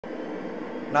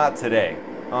Not today.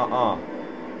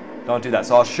 Don't do that.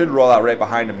 So I should roll out right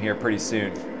behind him here pretty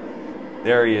soon.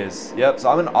 There he is. Yep, so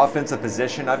I'm in offensive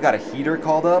position. I've got a heater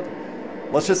called up.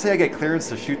 Let's just say I get clearance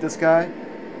to shoot this guy.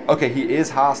 Okay, he is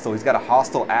hostile. He's got a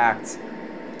hostile act.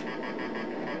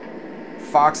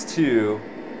 Fox 2.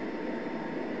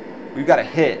 We've got a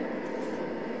hit.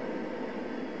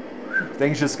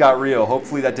 Things just got real.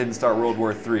 Hopefully that didn't start World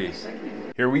War III.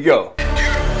 Here we go.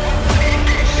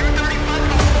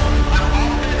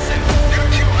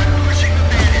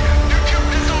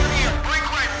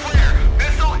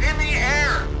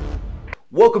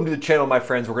 Welcome to the channel, my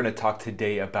friends. We're going to talk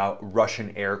today about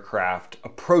Russian aircraft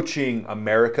approaching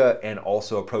America and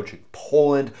also approaching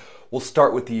Poland. We'll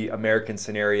start with the American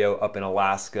scenario up in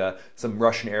Alaska. Some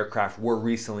Russian aircraft were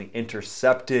recently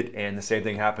intercepted, and the same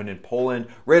thing happened in Poland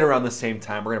right around the same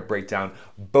time. We're going to break down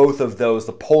both of those.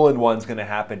 The Poland one's going to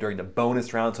happen during the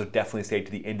bonus round, so definitely stay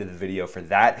to the end of the video for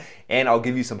that. And I'll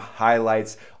give you some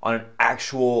highlights on an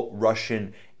actual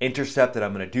Russian intercept that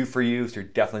I'm going to do for you, so you're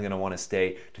definitely going to want to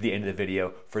stay to the end of the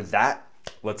video for that.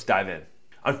 Let's dive in.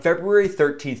 On February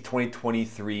 13th,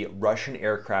 2023, Russian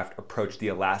aircraft approached the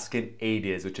Alaskan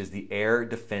ADIZ, which is the Air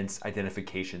Defense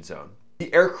Identification Zone.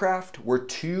 The aircraft were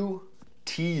two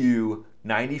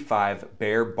Tu-95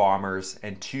 Bear bombers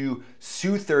and two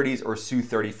Su-30s or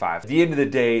Su-35s. At the end of the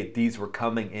day, these were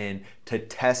coming in to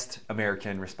test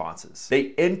American responses.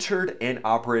 They entered and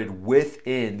operated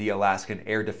within the Alaskan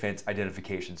Air Defense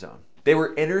Identification Zone. They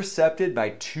were intercepted by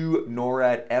two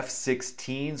NORAD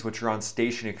F-16's, which are on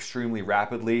station extremely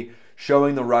rapidly,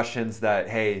 showing the Russians that,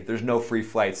 hey, there's no free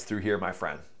flights through here, my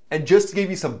friend. And just to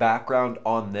give you some background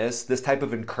on this type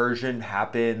of incursion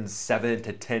happens 7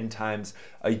 to 10 times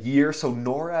a year. So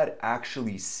NORAD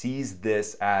actually sees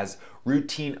this as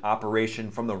routine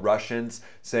operation from the Russians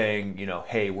saying, you know,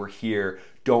 hey, we're here.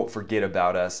 Don't forget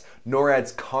about us.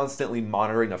 NORAD's constantly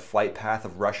monitoring the flight path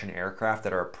of Russian aircraft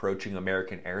that are approaching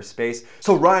American airspace.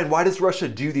 So Ryan, why does Russia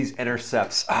do these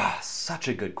intercepts? Such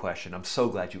a good question. I'm so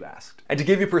glad you asked. And to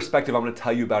give you perspective, I'm going to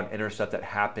tell you about an intercept that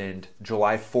happened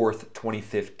July 4th,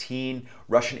 2015.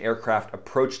 Russian aircraft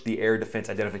approached the Air Defense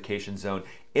Identification Zone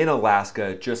in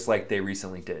Alaska, just like they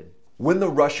recently did. When the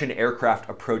Russian aircraft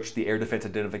approached the Air Defense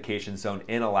Identification Zone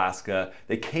in Alaska,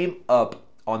 they came up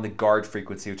on the guard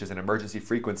frequency, which is an emergency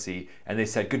frequency, and they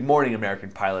said, "Good morning,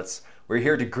 American pilots. We're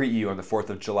here to greet you on the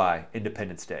 4th of July,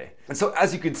 Independence Day." And so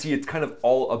as you can see, it's kind of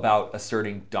all about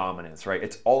asserting dominance, right?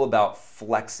 It's all about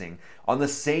flexing. On the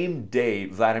same day,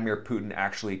 Vladimir Putin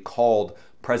actually called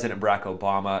President Barack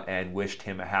Obama and wished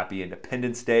him a happy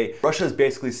Independence Day. Russia is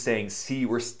basically saying, see,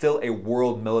 we're still a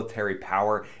world military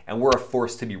power and we're a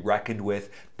force to be reckoned with.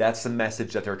 That's the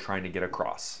message that they're trying to get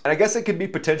across. And I guess it could be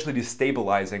potentially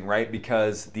destabilizing, right?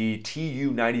 Because the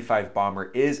Tu-95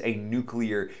 bomber is a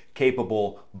nuclear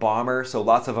capable bomber. So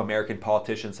lots of American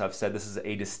politicians have said this is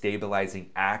a destabilizing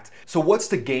act. So what's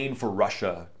the gain for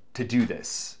Russia to do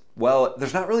this? Well,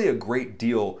 there's not really a great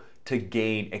deal to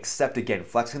gain, except again,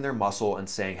 flexing their muscle and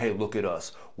saying, hey, look at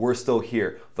us, we're still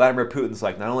here. Vladimir Putin's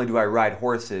like, not only do I ride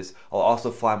horses, I'll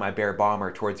also fly my Bear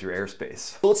bomber towards your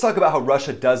airspace. So let's talk about how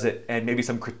Russia does it and maybe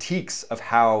some critiques of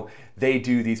how they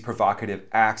do these provocative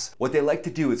acts. What they like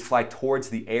to do is fly towards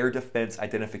the Air Defense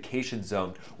Identification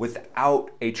Zone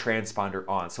without a transponder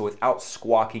on, so without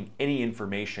squawking any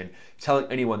information, telling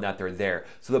anyone that they're there.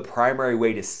 So the primary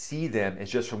way to see them is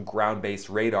just from ground-based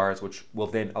radars, which will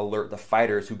then alert the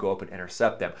fighters who go up and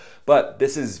intercept them. But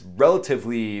this is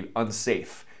relatively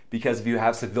unsafe, because if you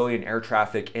have civilian air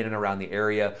traffic in and around the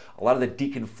area, a lot of the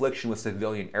deconfliction with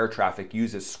civilian air traffic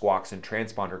uses squawks and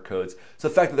transponder codes. So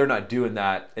the fact that they're not doing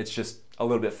that, it's just a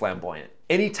little bit flamboyant.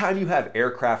 Anytime you have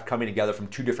aircraft coming together from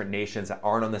two different nations that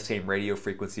aren't on the same radio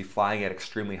frequency, flying at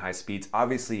extremely high speeds,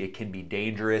 obviously it can be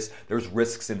dangerous. There's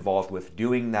risks involved with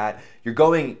doing that. You're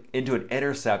going into an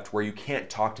intercept where you can't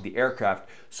talk to the aircraft,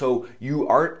 so you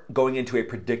aren't going into a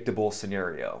predictable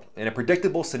scenario. In a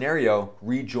predictable scenario,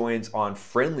 rejoins on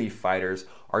friendly fighters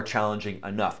are challenging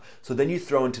enough. So then you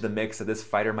throw into the mix that this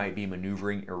fighter might be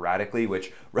maneuvering erratically,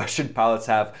 which Russian pilots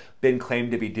have been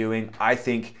claimed to be doing. I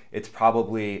think it's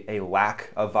probably a lack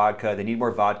of vodka. They need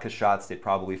more vodka shots. They'd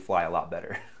probably fly a lot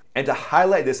better. And to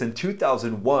highlight this, in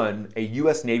 2001, a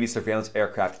US Navy surveillance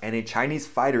aircraft and a Chinese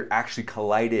fighter actually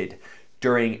collided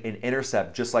during an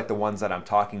intercept just like the ones that I'm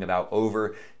talking about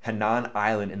over Hainan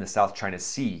Island in the South China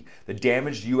Sea. The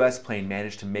damaged US plane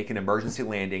managed to make an emergency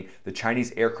landing. The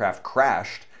Chinese aircraft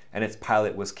crashed and its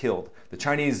pilot was killed. The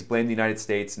Chinese blamed the United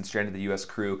States and stranded the US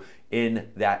crew in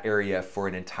that area for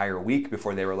an entire week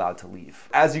before they were allowed to leave.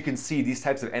 As you can see, these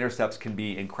types of intercepts can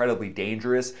be incredibly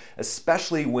dangerous,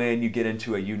 especially when you get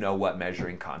into a you-know-what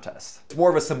measuring contest. It's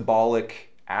more of a symbolic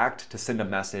act to send a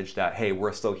message that, hey,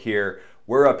 we're still here,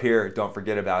 we're up here, don't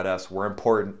forget about us, we're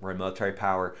important, we're a military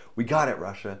power, we got it,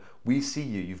 Russia, we see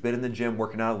you, you've been in the gym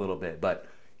working out a little bit, but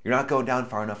you're not going down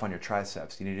far enough on your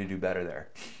triceps. You need to do better there.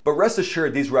 But rest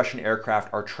assured, these Russian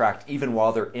aircraft are tracked even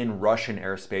while they're in Russian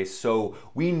airspace, so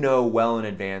we know well in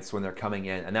advance when they're coming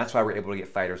in, and that's why we're able to get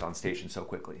fighters on station so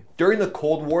quickly. During the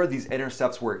Cold War, these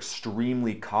intercepts were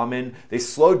extremely common. They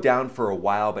slowed down for a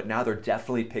while, but now they're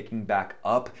definitely picking back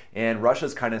up, and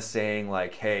Russia's kind of saying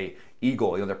like, hey,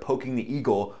 Eagle, they're poking the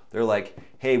Eagle. They're like,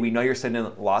 hey, we know you're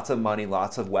sending lots of money,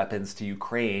 lots of weapons to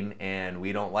Ukraine, and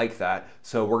we don't like that.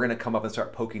 So we're gonna come up and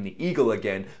start poking the Eagle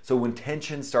again. So when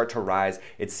tensions start to rise,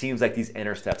 it seems like these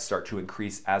intercepts start to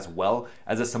increase as well,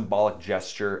 as a symbolic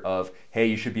gesture of, hey,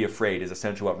 you should be afraid, is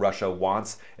essentially what Russia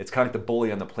wants. It's kind of like the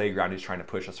bully on the playground who's trying to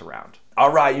push us around.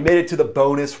 All right, you made it to the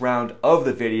bonus round of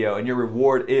the video, and your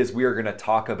reward is we are gonna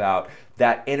talk about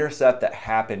that intercept that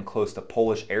happened close to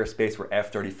Polish airspace where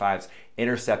F-35s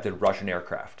intercepted Russian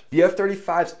aircraft. The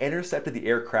F-35s intercepted the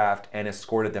aircraft and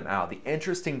escorted them out. The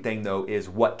interesting thing though is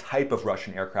what type of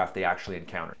Russian aircraft they actually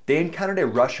encountered. They encountered a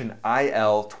Russian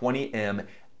IL-20M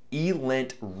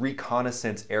ELINT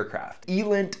reconnaissance aircraft.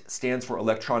 ELINT stands for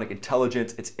electronic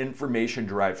intelligence. It's information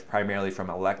derived primarily from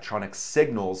electronic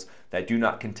signals that do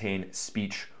not contain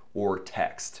speech or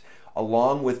text.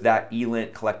 Along with that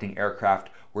ELINT collecting aircraft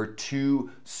were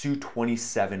two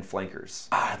Su-27 flankers.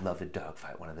 I'd love to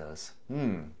dogfight one of those.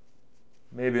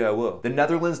 Maybe I will. The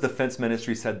Netherlands Defense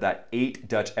Ministry said that 8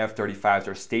 Dutch F-35s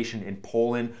are stationed in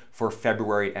Poland for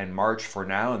February and March for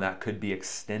now, and that could be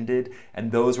extended. And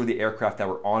those were the aircraft that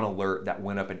were on alert that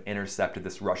went up and intercepted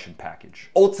this Russian package.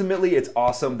 Ultimately, it's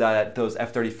awesome that those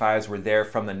F-35s were there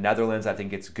from the Netherlands. I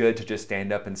think it's good to just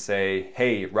stand up and say,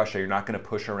 hey, Russia, you're not gonna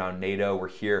push around NATO. We're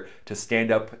here to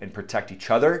stand up and protect each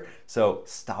other. So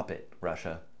stop it,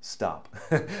 Russia. Stop.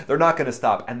 They're not going to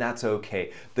stop, and that's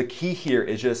okay. The key here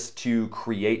is just to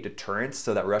create deterrence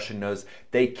so that Russia knows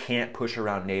they can't push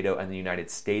around NATO and the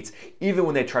United States. Even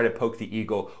when they try to poke the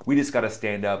Eagle, we just got to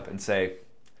stand up and say,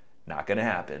 not gonna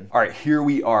happen. All right, here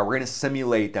we are. We're gonna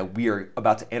simulate that we are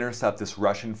about to intercept this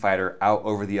Russian fighter out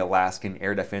over the Alaskan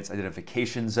Air Defense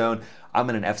Identification Zone. I'm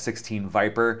in an F-16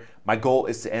 Viper. My goal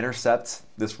is to intercept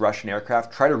this Russian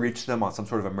aircraft, try to reach them on some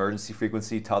sort of emergency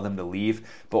frequency, tell them to leave,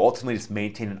 but ultimately just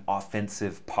maintain an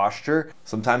offensive posture.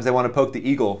 Sometimes they wanna poke the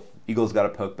Eagle. Eagle's gotta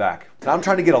poke back. So I'm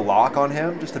trying to get a lock on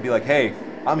him just to be like, hey,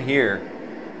 I'm here.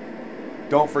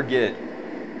 Don't forget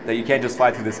that you can't just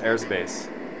fly through this airspace.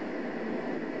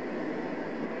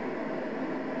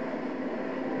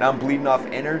 Now I'm bleeding off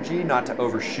energy, not to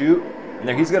overshoot. And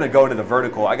then he's gonna go into the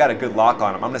vertical. I got a good lock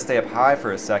on him. I'm gonna stay up high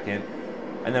for a second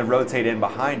and then rotate in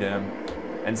behind him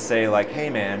and say like, hey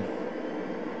man,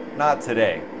 not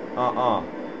today.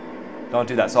 Don't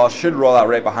do that. So I should roll out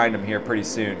right behind him here pretty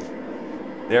soon.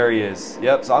 There he is.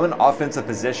 Yep, so I'm in offensive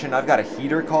position. I've got a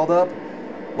heater called up.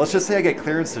 Let's just say I get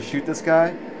clearance to shoot this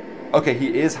guy. Okay,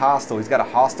 he is hostile. He's got a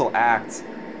hostile act.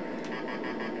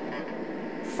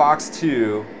 Fox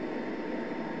 2.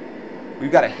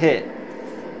 We've got a hit.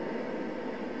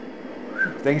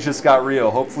 Things just got real.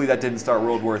 Hopefully that didn't start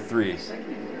World War III.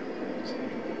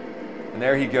 And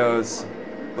there he goes.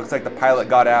 Looks like the pilot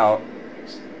got out.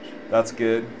 That's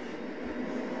good.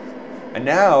 And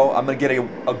now I'm gonna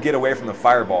get away from the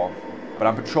fireball. But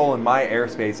I'm patrolling my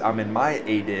airspace. I'm in my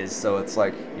ADIZ, so it's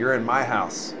like, you're in my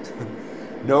house.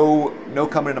 No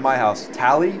coming into my house.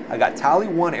 Tally, I got Tally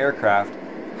 1 aircraft,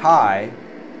 high.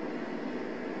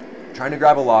 Trying to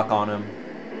grab a lock on him.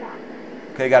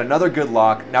 Okay, got another good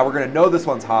lock. Now we're gonna know this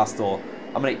one's hostile.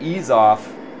 I'm gonna ease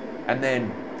off, and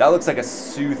then that looks like a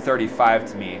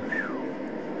Su-35 to me.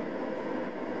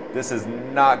 This is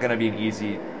not gonna be an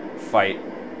easy fight.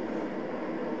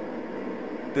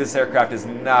 This aircraft is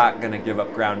not gonna give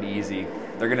up ground easy.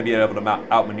 They're gonna be able to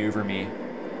outmaneuver me.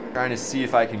 Trying to see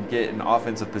if I can get an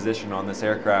offensive position on this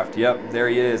aircraft. Yep, there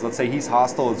he is. Let's say he's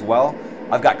hostile as well.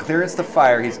 I've got clearance to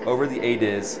fire. He's over the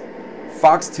ADIZ.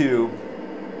 Fox 2.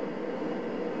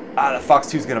 The Fox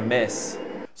 2 is gonna miss.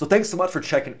 So thanks so much for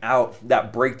checking out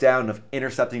that breakdown of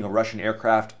intercepting a Russian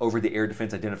aircraft over the Air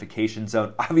Defense Identification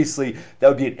Zone. Obviously, that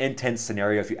would be an intense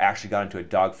scenario if you actually got into a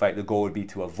dogfight. The goal would be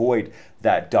to avoid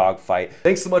that dogfight.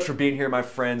 Thanks so much for being here, my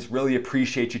friends. Really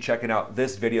appreciate you checking out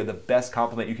this video. The best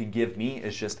compliment you can give me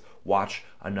is just watch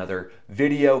another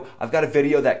video. I've got a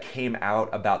video that came out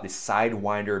about the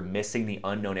Sidewinder missing the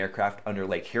unknown aircraft under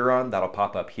Lake Huron. That'll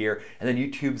pop up here. And then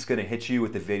YouTube's gonna hit you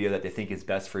with the video that they think is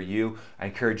best for you. I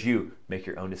encourage you, make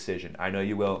your own decision. I know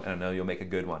you will, and I know you'll make a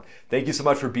good one. Thank you so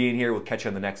much for being here. We'll catch you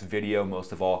on the next video.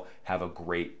 Most of all, have a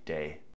great day.